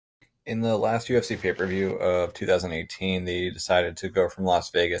In the last UFC pay-per-view of 2018, they decided to go from Las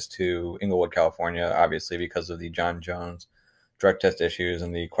Vegas to Inglewood, California, obviously because of the John Jones drug test issues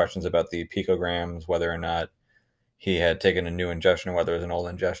and the questions about the picograms, whether or not he had taken a new ingestion or whether it was an old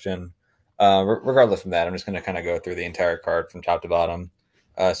ingestion. Regardless of that, I'm just going to kind of go through the entire card from top to bottom,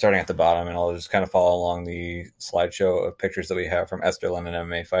 starting at the bottom, and I'll just kind of follow along the slideshow of pictures that we have from Esterlin and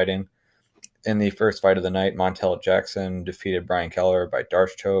MMA fighting. In the first fight of the night, Montel Jackson defeated Brian Keller by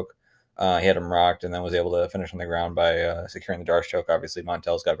Darce choke. He had him rocked and then was able to finish on the ground by securing the Darce choke. Obviously,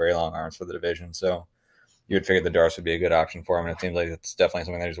 Montel's got very long arms for the division, so you would figure the Darce would be a good option for him, and it seems like it's definitely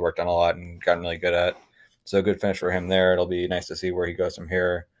something that he's worked on a lot and gotten really good at. So a good finish for him there. It'll be nice to see where he goes from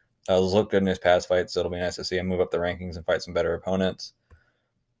here. He's looked good in his past fights, so it'll be nice to see him move up the rankings and fight some better opponents.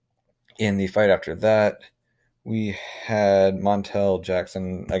 In the fight after that, we had Montel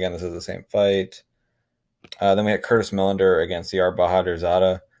Jackson. Again, this is the same fight. Then we had Curtis Millender against CR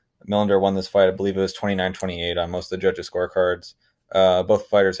Bahadurzada. Millender won this fight. I believe it was 29-28 on most of the judges' scorecards. Both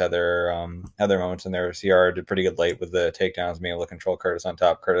fighters had their moments in there. CR did pretty good late with the takedowns, being able to control Curtis on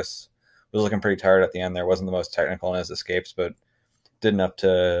top. Curtis was looking pretty tired at the end there. Wasn't the most technical in his escapes, but did enough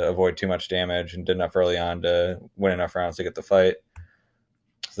to avoid too much damage and did enough early on to win enough rounds to get the fight.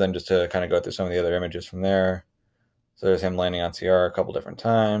 So then just to kind of go through some of the other images from there. So there's him landing on CR a couple different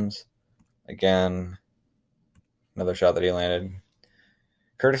times. Again, another shot that he landed.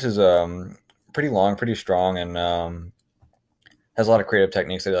 Curtis is pretty long, pretty strong, and has a lot of creative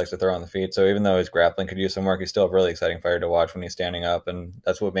techniques that he likes to throw on the feet. So even though his grappling could use some work, he's still a really exciting fighter to watch when he's standing up, and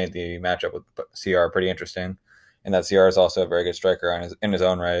that's what made the matchup with CR pretty interesting. And that CR is also a very good striker in his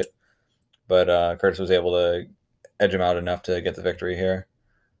own right. But Curtis was able to edge him out enough to get the victory here.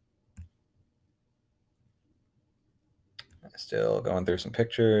 Still going through some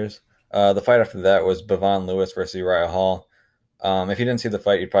pictures. The fight after that was Bevon Lewis versus Uriah Hall. If you didn't see the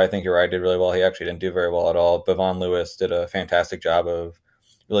fight, you'd probably think Uriah did really well. He actually didn't do very well at all. Bevon Lewis did a fantastic job of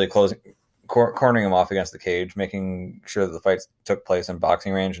really cornering him off against the cage, making sure that the fight took place in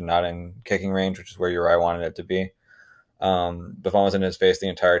boxing range and not in kicking range, which is where Uriah wanted it to be. Bevon was in his face the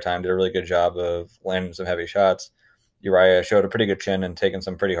entire time, did a really good job of landing some heavy shots. Uriah showed a pretty good chin and taken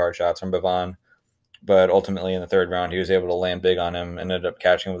some pretty hard shots from Bevon. But ultimately, in the third round, he was able to land big on him and ended up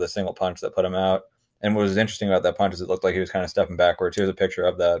catching him with a single punch that put him out. And what was interesting about that punch is it looked like he was kind of stepping backwards. Here's a picture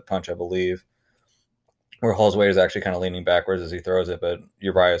of that punch, I believe, where Hall's weight is actually kind of leaning backwards as he throws it. But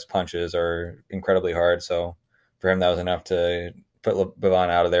Uriah's punches are incredibly hard. So for him, that was enough to put Bevon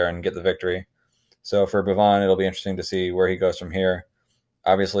out of there and get the victory. So for Bevon, it'll be interesting to see where he goes from here.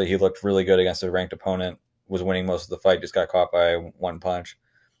 Obviously, he looked really good against a ranked opponent, was winning most of the fight, just got caught by one punch.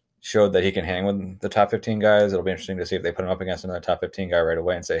 Showed that he can hang with the top 15 guys. It'll be interesting to see if they put him up against another top 15 guy right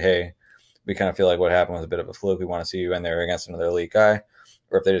away and say, hey, we kind of feel like what happened was a bit of a fluke. We want to see you in there against another elite guy.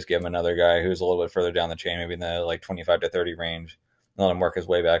 Or if they just give him another guy who's a little bit further down the chain, maybe in the like 25 to 30 range, and let him work his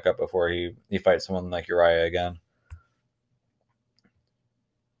way back up before he fights someone like Uriah again.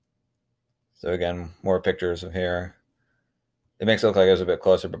 So again, more pictures of here. It makes it look like it was a bit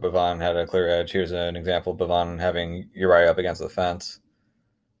closer, but Bevon had a clear edge. Here's an example of Bevon having Uriah up against the fence.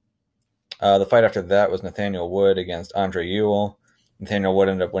 The fight after that was Nathaniel Wood against Andre Ewell. Nathaniel Wood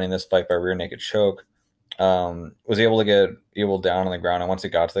ended up winning this fight by rear naked choke. Was able to get Ewell down on the ground, and once he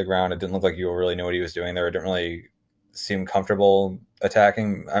got to the ground, it didn't look like Ewell really knew what he was doing there. It didn't really seem comfortable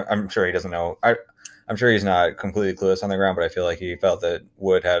attacking. I'm sure he doesn't know. I'm sure he's not completely clueless on the ground, but I feel like he felt that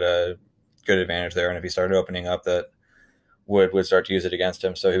Wood had a good advantage there, and if he started opening up, that Wood would start to use it against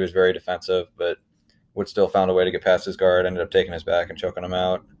him. So he was very defensive, but Wood still found a way to get past his guard, ended up taking his back and choking him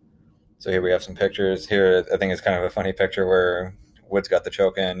out. So here we have some pictures. Here, I think it's kind of a funny picture where Wood's got the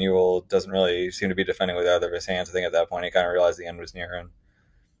choke in. Ewell doesn't really seem to be defending with either of his hands. I think at that point he kind of realized the end was near and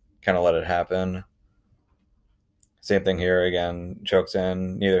kind of let it happen. Same thing here. Again, chokes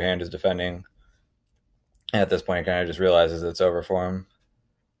in. Neither hand is defending. And at this point, he kind of just realizes it's over for him.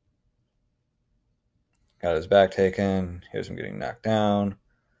 Got his back taken. Here's him getting knocked down.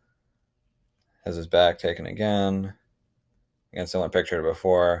 Has his back taken again. Again, similar picture to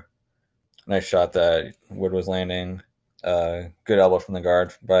before. Nice shot that Wood was landing. Good elbow from the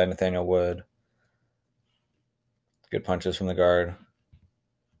guard by Nathaniel Wood. Good punches from the guard.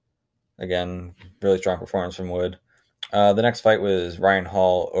 Again, really strong performance from Wood. The next fight was Ryan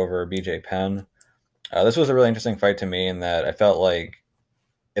Hall over BJ Penn. This was a really interesting fight to me in that I felt like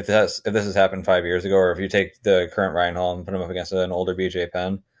if this has happened 5 years ago, or if you take the current Ryan Hall and put him up against an older BJ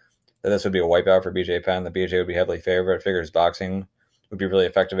Penn, that this would be a wipeout for BJ Penn. The BJ would be heavily favored. I figure his boxing would be really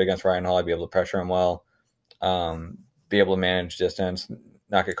effective against Ryan Hall. I'd be able to pressure him well, be able to manage distance,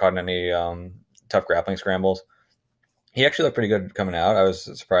 not get caught in any tough grappling scrambles. He actually looked pretty good coming out. I was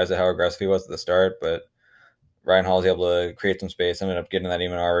surprised at how aggressive he was at the start, but Ryan Hall was able to create some space, ended up getting that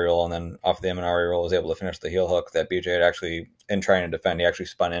Imanari roll, and then off the Imanari roll was able to finish the heel hook that BJ had actually, in trying to defend, he actually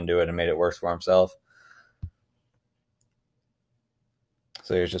spun into it and made it worse for himself.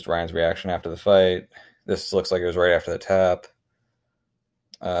 So here's just Ryan's reaction after the fight. This looks like it was right after the tap.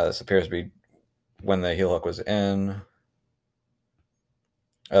 This appears to be when the heel hook was in.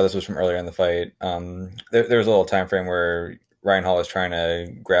 This was from earlier in the fight. There was a little time frame where Ryan Hall was trying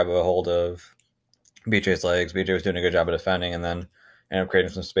to grab a hold of BJ's legs. BJ was doing a good job of defending, and then ended up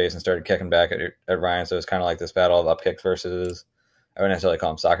creating some space and started kicking back at Ryan. So it was kind of like this battle of up kicks versus, I wouldn't necessarily call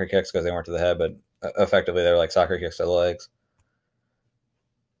them soccer kicks because they weren't to the head, but effectively they were like soccer kicks to the legs.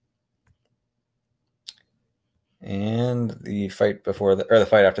 And the fight the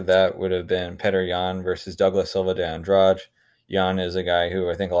fight after that would have been Petr Yan versus Douglas Silva de Andrade. Yan is a guy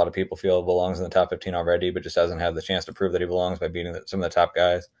who I think a lot of people feel belongs in the top 15 already, but just hasn't had the chance to prove that he belongs by beating some of the top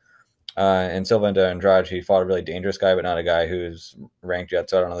guys. And Silva de Andrade, he fought a really dangerous guy, but not a guy who's ranked yet.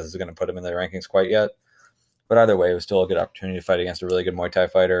 So I don't know if this is going to put him in the rankings quite yet. But either way, it was still a good opportunity to fight against a really good Muay Thai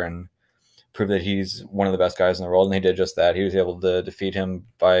fighter and prove that he's one of the best guys in the world. And he did just that. He was able to defeat him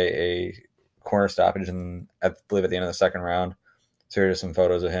by a corner stoppage, and I believe at the end of the second round. So here's some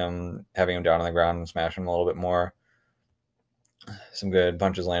photos of him having him down on the ground and smashing him a little bit more. Some good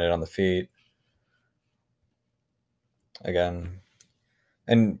punches landed on the feet. Again,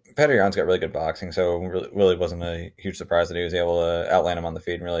 and Petr Yan's got really good boxing, so it really wasn't a huge surprise that he was able to outland him on the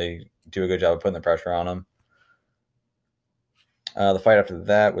feet and really do a good job of putting the pressure on him. The fight after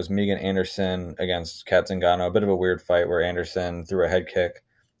that was Megan Anderson against Kat Zingano. A bit of a weird fight where Anderson threw a head kick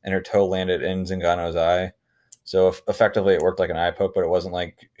and her toe landed in Zingano's eye. So effectively it worked like an eye poke, but it wasn't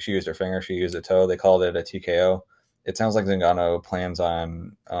like she used her finger, she used a toe. They called it a TKO. It sounds like Zingano plans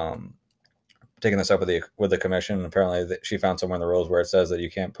on taking this up with the commission. Apparently she found somewhere in the rules where it says that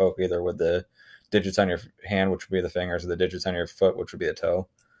you can't poke either with the digits on your hand, which would be the fingers, or the digits on your foot, which would be the toe.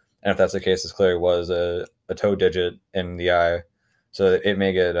 And if that's the case, this clearly was a toe digit in the eye. So it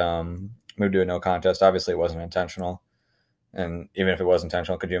may get moved to a no contest. Obviously, it wasn't intentional. And even if it was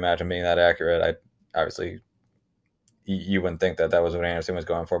intentional, could you imagine being that accurate? Obviously, you wouldn't think that was what Anderson was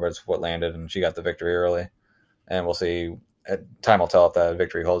going for, but it's what landed, and she got the victory early. And we'll see. Time will tell if that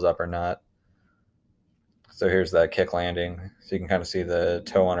victory holds up or not. So here's that kick landing. So you can kind of see the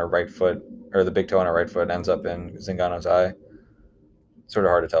toe on her right foot, or the big toe on her right foot ends up in Zingano's eye. Sort of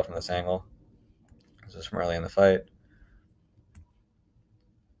hard to tell from this angle. This is from early in the fight.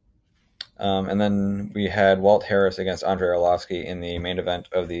 And then we had Walt Harris against Andrei Arlovsky in the main event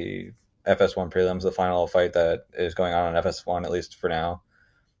of the FS1 prelims, the final fight that is going on FS1, at least for now.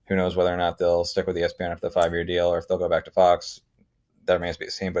 Who knows whether or not they'll stick with ESPN after the 5-year deal or if they'll go back to Fox. That remains to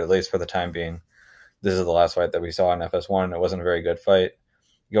be seen, but at least for the time being, this is the last fight that we saw in FS1. It wasn't a very good fight.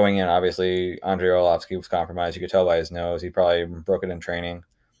 Going in, obviously, Andrei Arlovsky was compromised. You could tell by his nose. He probably broke it in training.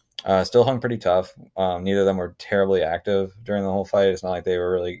 Still hung pretty tough. Neither of them were terribly active during the whole fight. It's not like they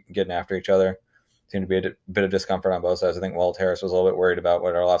were really getting after each other. Seemed to be a bit of discomfort on both sides. I think Walt Harris was a little bit worried about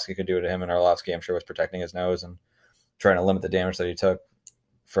what Arlovsky could do to him, and Arlovsky, I'm sure, was protecting his nose and trying to limit the damage that he took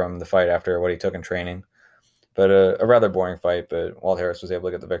from the fight after what he took in training. But a rather boring fight, but Walt Harris was able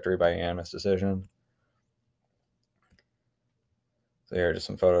to get the victory by unanimous decision. So here are just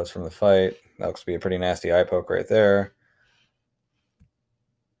some photos from the fight. That looks to be a pretty nasty eye poke right there.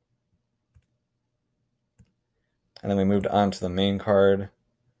 And then we moved on to the main card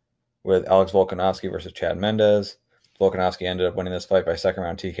with Alex Volkanovski versus Chad Mendes. Volkanovski ended up winning this fight by second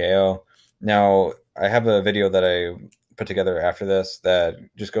round TKO. Now, I have a video that I put together after this that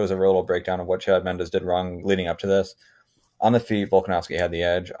just goes over a little breakdown of what Chad Mendes did wrong leading up to this. On the feet, Volkanovski had the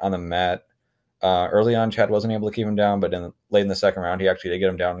edge. On the mat, early on, Chad wasn't able to keep him down, but late in the second round, he actually did get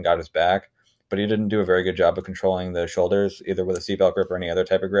him down and got his back. But he didn't do a very good job of controlling the shoulders, either with a seatbelt grip or any other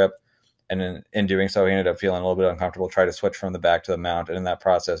type of grip. And in doing so, he ended up feeling a little bit uncomfortable, tried to switch from the back to the mount. And in that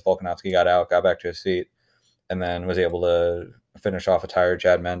process, Volkanovski got out, got back to his feet, and then was able to finish off a tired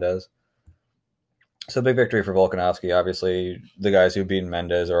Chad Mendes. So big victory for Volkanovski. Obviously, the guys who've beaten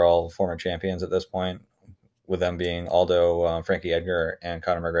Mendes are all former champions at this point, with them being Aldo, Frankie Edgar, and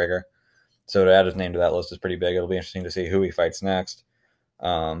Conor McGregor. So to add his name to that list is pretty big. It'll be interesting to see who he fights next.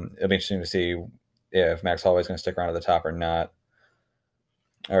 It'll be interesting to see if Max Holloway's going to stick around at the top or not.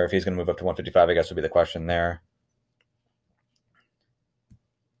 Or if he's going to move up to 155, I guess would be the question there.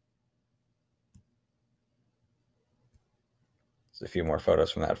 There's a few more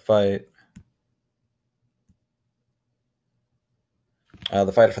photos from that fight.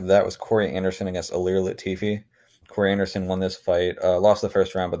 The fight after that was Corey Anderson against Alir Latifi. Corey Anderson won this fight, lost the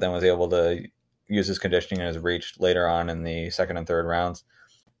first round, but then was able to use his conditioning and his reach later on in the second and third rounds.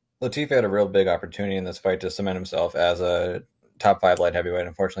 Latifi had a real big opportunity in this fight to cement himself as a top 5 light heavyweight.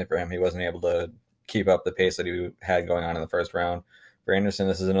 Unfortunately for him, he wasn't able to keep up the pace that he had going on in the first round. For Anderson,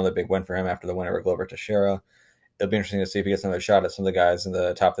 this is another big win for him after the win over Glover Teixeira. It'll be interesting to see if he gets another shot at some of the guys in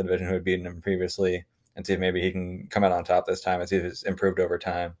the top of the division who had beaten him previously, and see if maybe he can come out on top this time and see if it's improved over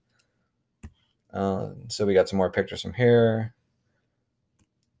time. So we got some more pictures from here.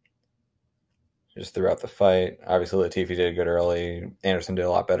 Just throughout the fight. Obviously, Latifi did good early. Anderson did a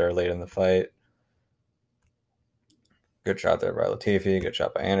lot better late in the fight. Good shot there by Latifi. Good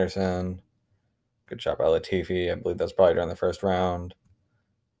shot by Anderson. Good shot by Latifi. I believe that's probably during the first round.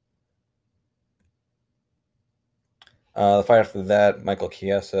 The fight after that, Michael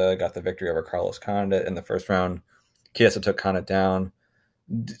Chiesa got the victory over Carlos Condit in the first round. Chiesa took Condit down.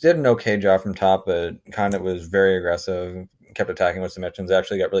 Did an okay job from top, but Condit was very aggressive, kept attacking with submissions.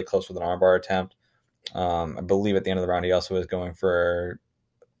 Actually got really close with an armbar attempt. I believe at the end of the round, he also was going for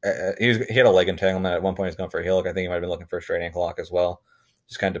he had a leg entanglement. At one point, he was going for a heel hook. I think he might have been looking for a straight ankle lock as well.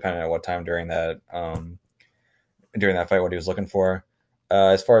 Just kind of depending on what time during that fight what he was looking for.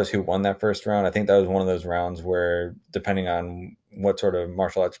 As far as who won that first round, I think that was one of those rounds where, depending on what sort of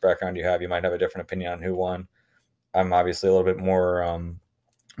martial arts background you have, you might have a different opinion on who won. I'm obviously a little bit more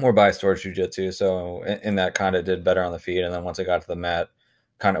biased towards jiu-jitsu, so in that Condit did better on the feet, and then once it got to the mat,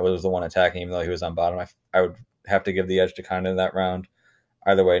 Condit was the one attacking, even though he was on bottom. I would have to give the edge to Condit in that round.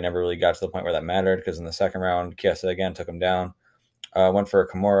 Either way, it never really got to the point where that mattered, because in the second round, Chiesa again took him down. Went for a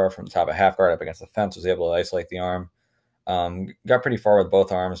Kimura from the top of half guard up against the fence, was able to isolate the arm. Got pretty far with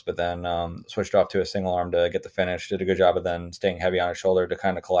both arms, but then switched off to a single arm to get the finish. Did a good job of then staying heavy on his shoulder to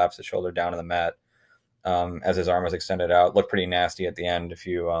kind of collapse the shoulder down to the mat as his arm was extended out. Looked pretty nasty at the end if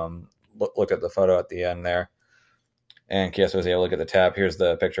you looked at the photo at the end there. And Chiesa was able to get the tap. Here's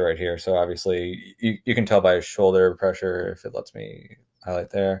the picture right here. So obviously you can tell by his shoulder pressure, if it lets me highlight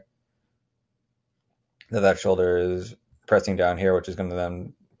there, that shoulder is pressing down here, which is going to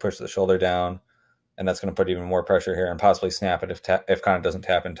then push the shoulder down. And that's going to put even more pressure here and possibly snap it if Condit doesn't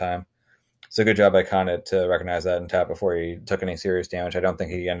tap in time. So good job by Condit to recognize that and tap before he took any serious damage. I don't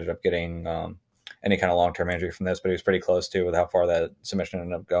think he ended up getting any kind of long-term injury from this, but he was pretty close to with how far that submission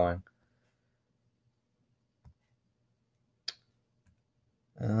ended up going.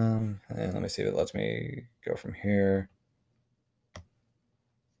 And let me see if it lets me go from here.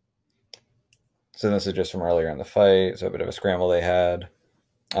 So this is just from earlier in the fight. So a bit of a scramble they had.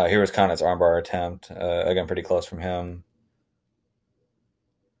 Here was Condit's armbar attempt. Again, pretty close from him.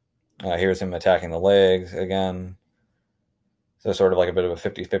 Here's him attacking the legs again. So sort of like a bit of a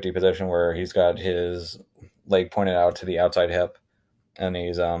 50-50 position where he's got his leg pointed out to the outside hip, and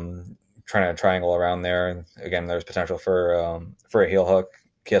he's trying to triangle around there. Again, there's potential for a heel hook.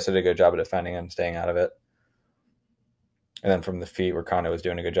 Chiesa did a good job of defending and staying out of it. And then from the feet, where Condit was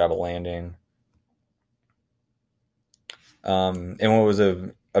doing a good job of landing. And what was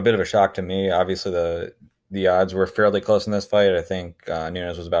a bit of a shock to me, obviously the odds were fairly close in this fight. I think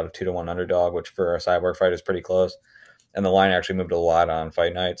Nunes was about a 2-1 underdog, which for a Cyborg fight is pretty close. And the line actually moved a lot on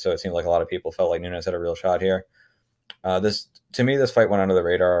fight night, so it seemed like a lot of people felt like Nunes had a real shot here. To me, this fight went under the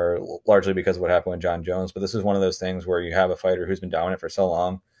radar largely because of what happened with John Jones. But this is one of those things where you have a fighter who's been dominant for so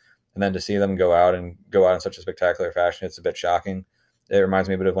long, and then to see them go out in such a spectacular fashion, it's a bit shocking. It reminds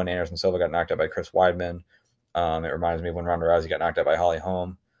me a bit of when Anderson Silva got knocked out by Chris Weidman. It reminds me of when Ronda Rousey got knocked out by Holly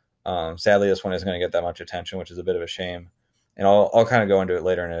Holm. Sadly, this one isn't going to get that much attention, which is a bit of a shame. And I'll kind of go into it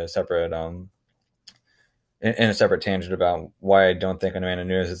later in a separate tangent about why I don't think Amanda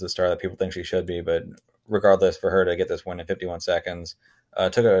Nunes is the star that people think she should be. But regardless, for her to get this win in 51 seconds,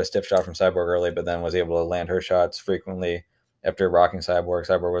 took a stiff shot from Cyborg early, but then was able to land her shots frequently after rocking Cyborg.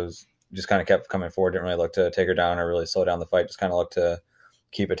 Cyborg was just kind of kept coming forward, didn't really look to take her down or really slow down the fight, just kind of looked to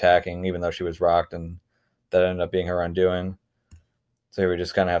keep attacking, even though she was rocked, and that ended up being her undoing. So we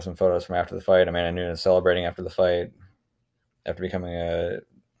just kind of have some photos from after the fight. Amanda Nunes celebrating after the fight, after becoming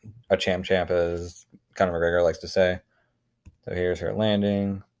a champ, as Conor McGregor likes to say. So here's her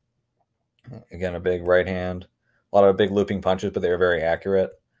landing. Again, a big right hand. A lot of big looping punches, but they were very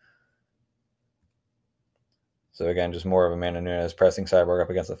accurate. So again, just more of Amanda Nunes pressing Cyborg up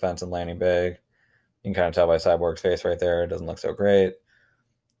against the fence and landing big. You can kind of tell by Cyborg's face right there. It doesn't look so great.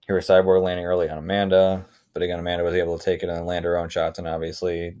 Here was Cyborg landing early on Amanda. But again, Amanda was able to take it and land her own shots, and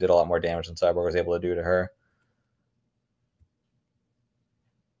obviously did a lot more damage than Cyborg was able to do to her.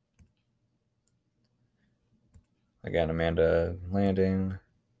 Again, Amanda landing.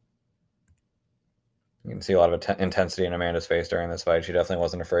 You can see a lot of intensity in Amanda's face during this fight. She definitely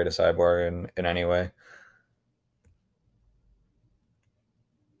wasn't afraid of Cyborg in any way.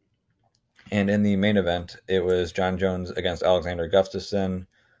 And in the main event, it was John Jones against Alexander Gustafsson.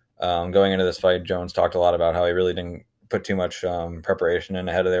 Going into this fight, Jones talked a lot about how he really didn't put too much preparation in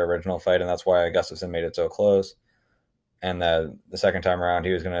ahead of their original fight, and that's why Gustafsson made it so close. And that the second time around,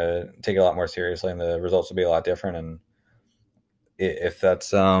 he was going to take it a lot more seriously, and the results would be a lot different. And if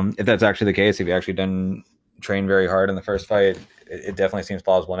that's actually the case, if he actually didn't train very hard in the first fight, it definitely seems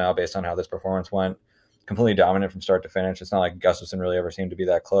plausible now based on how this performance went. Completely dominant from start to finish. It's not like Gustafsson really ever seemed to be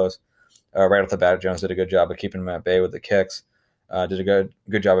that close. Right off the bat, Jones did a good job of keeping him at bay with the kicks. Did a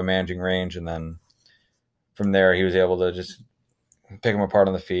good job of managing range, and then from there he was able to just pick him apart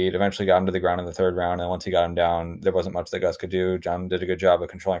on the feet. Eventually got him to the ground in the third round, and once he got him down, there wasn't much that Gus could do. John did a good job of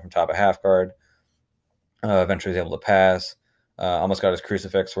controlling from top of half guard. Eventually was able to pass. Almost got his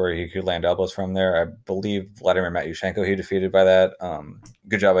crucifix where he could land elbows from there. I believe Vladimir Matyushenko he defeated by that.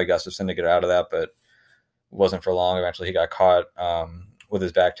 Good job by Gustafsson to get out of that, but wasn't for long. Eventually he got caught with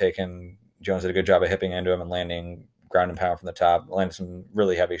his back taken. Jones did a good job of hipping into him and landing ground and pound from the top. Landed some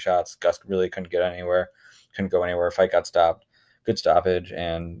really heavy shots. Gus really couldn't get anywhere. Couldn't go anywhere. Fight got stopped. Good stoppage,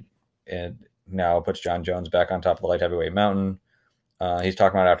 and it now puts John Jones back on top of the light heavyweight mountain. He's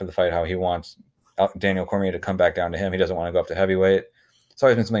talking about after the fight how he wants Daniel Cormier to come back down to him. He doesn't want to go up to heavyweight. It's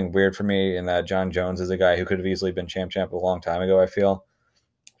always been something weird for me in that John Jones is a guy who could have easily been champ a long time ago, I feel.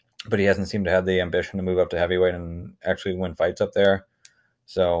 But he hasn't seemed to have the ambition to move up to heavyweight and actually win fights up there.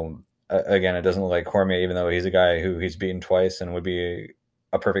 So, again, it doesn't look like Cormier, even though he's a guy who he's beaten twice and would be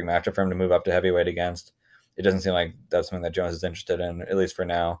a perfect matchup for him to move up to heavyweight against. It doesn't seem like that's something that Jones is interested in, at least for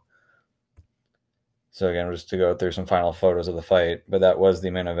now. So, again, just to go through some final photos of the fight. But that was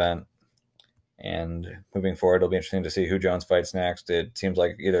the main event. And moving forward, it'll be interesting to see who Jones fights next. It seems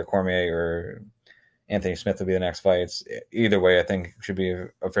like either Cormier or Anthony Smith will be the next fights. Either way, I think should be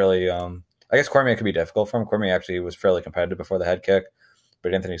a fairly. I guess Cormier could be difficult for him. Cormier actually was fairly competitive before the head kick,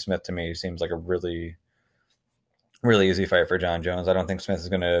 but Anthony Smith to me seems like a really, really easy fight for John Jones. I don't think Smith is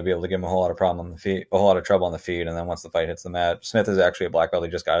going to be able to give him a whole lot of problem on the feet, a whole lot of trouble on the feet, and then once the fight hits the mat, Smith is actually a black belt.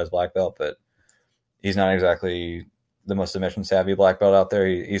 He just got his black belt, but he's not exactly the most submission savvy black belt out there.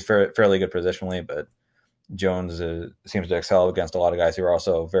 He's fairly good positionally, but Jones seems to excel against a lot of guys who are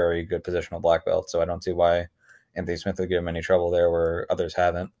also very good positional black belts. So I don't see why Anthony Smith would give him any trouble there where others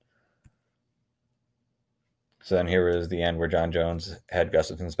haven't. So then here was the end where John Jones had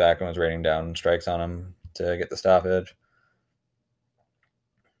Gustafsson's back and was raining down strikes on him to get the stoppage.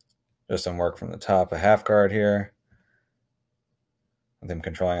 Just some work from the top, a half guard here. With him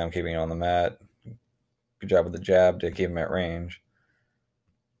controlling him, keeping it on the mat. Good job with the jab to keep him at range.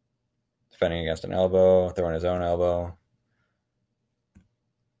 Defending against an elbow, throwing his own elbow.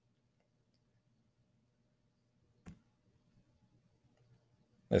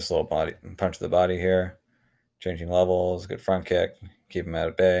 This little body punch to the body here. Changing levels, good front kick, keep him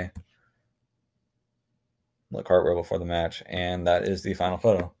at bay. Little cartwheel before the match, and that is the final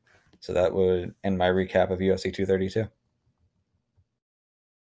photo. So that would end my recap of UFC 232.